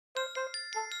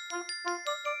Un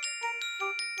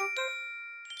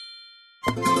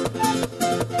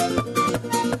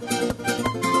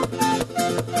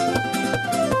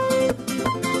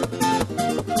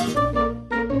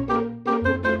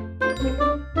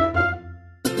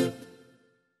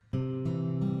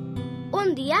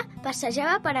dia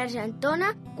passejava per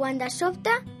Argentona quan de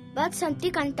sobte vaig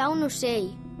sentir cantar un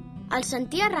ocell. El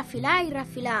sentia refilar i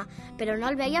refilar, però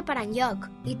no el veia per enlloc,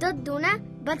 i tot d'una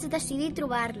vaig decidir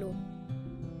trobar-lo.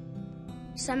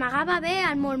 S'amagava bé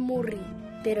al molt murri,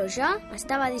 però jo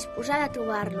estava disposada a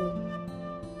trobar-lo.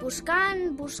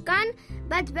 Buscant,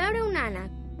 vaig veure un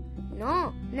ànec. No,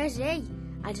 no és ell.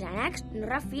 Els ànecs no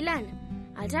refilen.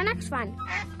 Els ànecs fan...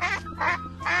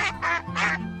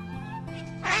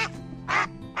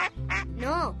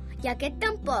 No, i aquest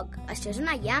tampoc. Això és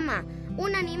una llama,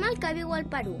 un animal que viu al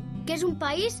Perú, que és un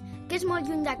país que és molt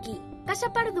lluny d'aquí, que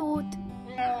s'ha perdut.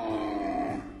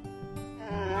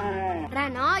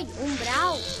 Renoi, un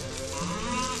brau.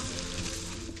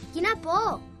 Quina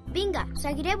por! Vinga,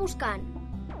 seguiré buscant.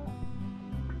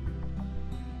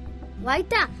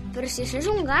 Guaita, però si això és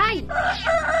un gall!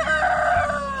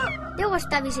 Deu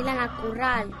estar vigilant el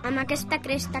corral, amb aquesta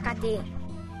cresta que té.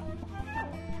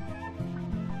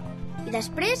 I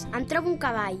després em trobo un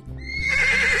cavall.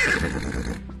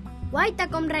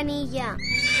 Guaita, com renilla!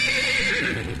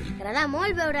 M'agrada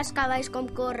molt veure els cavalls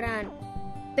com corren,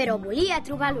 però volia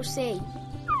trobar l'ocell.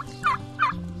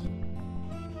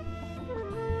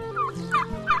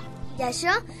 I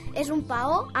això és un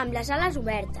paó amb les ales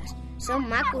obertes. Són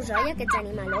macos, oi, aquests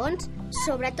animalons?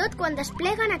 Sobretot quan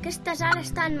despleguen aquestes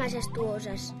ales tan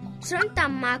majestuoses. Són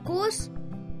tan macos!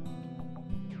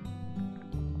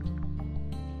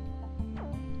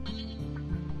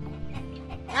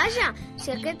 Vaja,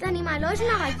 si aquest animaló és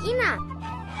una gallina!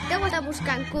 Deu estar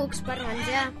buscant cucs per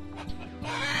menjar.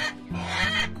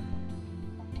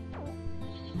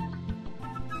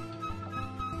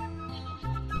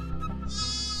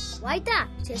 Guaita,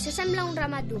 si això sembla un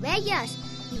ramat d'ovelles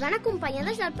i van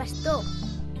acompanyades del pastor.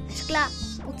 Esclar,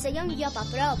 potser hi ha un llop a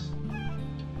prop.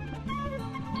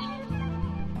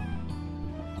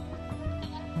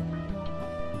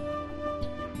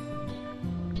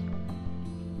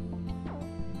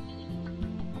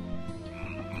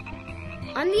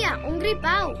 Bon dia, un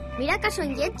gripau! Mira que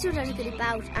són lletjos els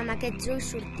gripaus, amb aquests ulls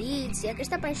sortits i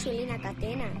aquesta panxolina que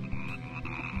tenen.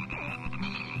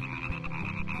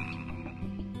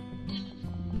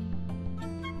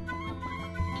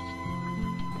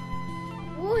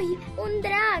 Ui, un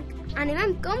drac! Anem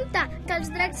amb compte, que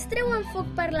els dracs treuen foc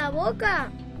per la boca!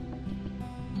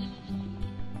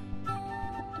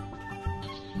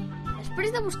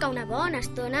 Després de buscar una bona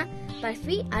estona, per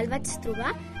fi el vaig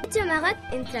trobar amagat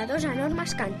entre dos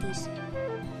enormes càntirs.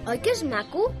 Oi que és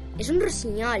maco? És un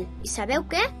rossinyol. I sabeu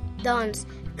què? Doncs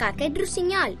que aquest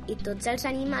rossinyol i tots els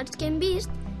animals que hem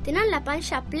vist tenen la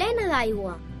panxa plena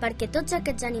d'aigua, perquè tots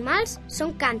aquests animals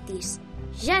són càntirs.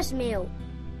 Ja és meu!